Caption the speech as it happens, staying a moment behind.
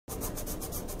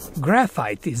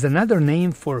Graphite is another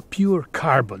name for pure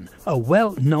carbon, a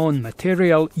well-known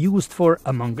material used for,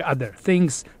 among other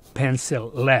things,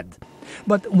 pencil lead.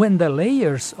 But when the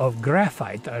layers of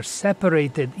graphite are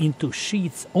separated into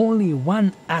sheets only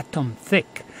 1 atom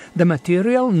thick, the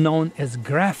material known as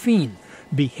graphene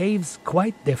behaves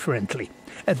quite differently.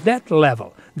 At that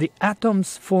level, the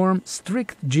atoms form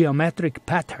strict geometric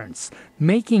patterns,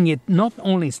 making it not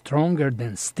only stronger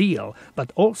than steel,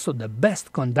 but also the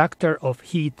best conductor of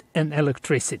heat and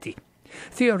electricity.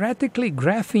 Theoretically,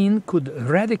 graphene could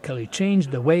radically change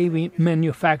the way we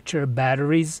manufacture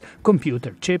batteries,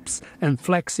 computer chips, and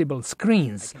flexible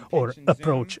screens, or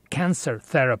approach cancer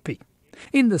therapy.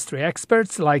 Industry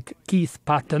experts like Keith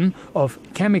Patton of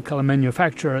chemical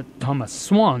manufacturer Thomas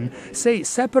Swan say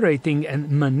separating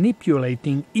and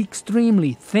manipulating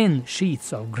extremely thin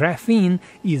sheets of graphene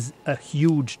is a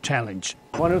huge challenge.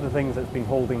 One of the things that's been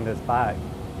holding this back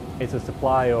is a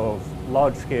supply of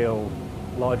large-scale,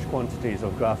 large quantities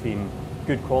of graphene,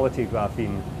 good quality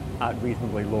graphene, at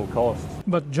reasonably low costs.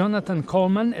 But Jonathan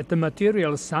Coleman at the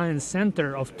Materials Science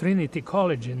Centre of Trinity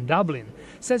College in Dublin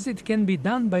says it can be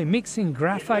done by mixing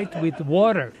graphite with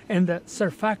water and a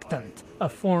surfactant, a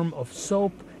form of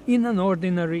soap, in an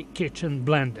ordinary kitchen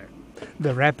blender.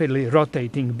 The rapidly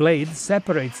rotating blade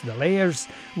separates the layers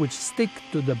which stick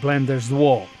to the blender's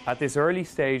wall. At this early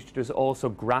stage, there's also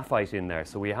graphite in there,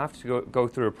 so we have to go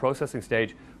through a processing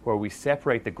stage where we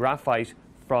separate the graphite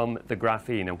from the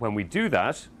graphene, and when we do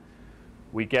that,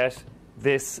 we get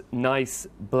this nice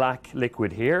black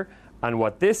liquid here, and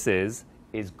what this is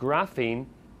graphene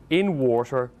in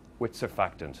water with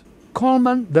surfactant.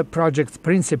 Coleman, the project's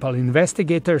principal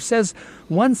investigator, says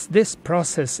once this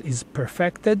process is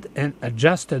perfected and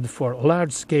adjusted for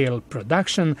large-scale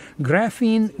production,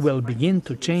 graphene will begin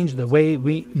to change the way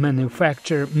we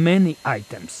manufacture many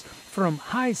items, from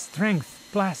high-strength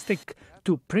plastic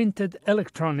to printed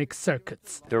electronic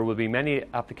circuits. There will be many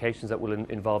applications that will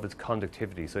involve its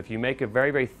conductivity. So if you make a very,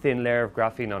 very thin layer of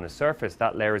graphene on a surface,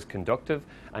 that layer is conductive,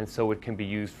 and so it can be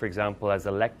used, for example, as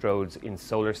electrodes in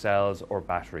solar cells or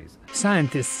batteries.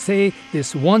 Scientists say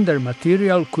this wonder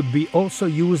material could be also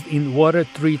used in water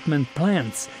treatment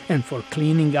plants and for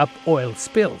cleaning up oil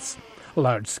spills.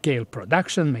 Large-scale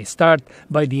production may start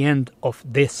by the end of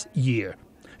this year.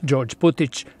 George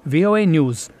Putich, VOA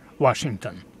News,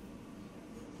 Washington.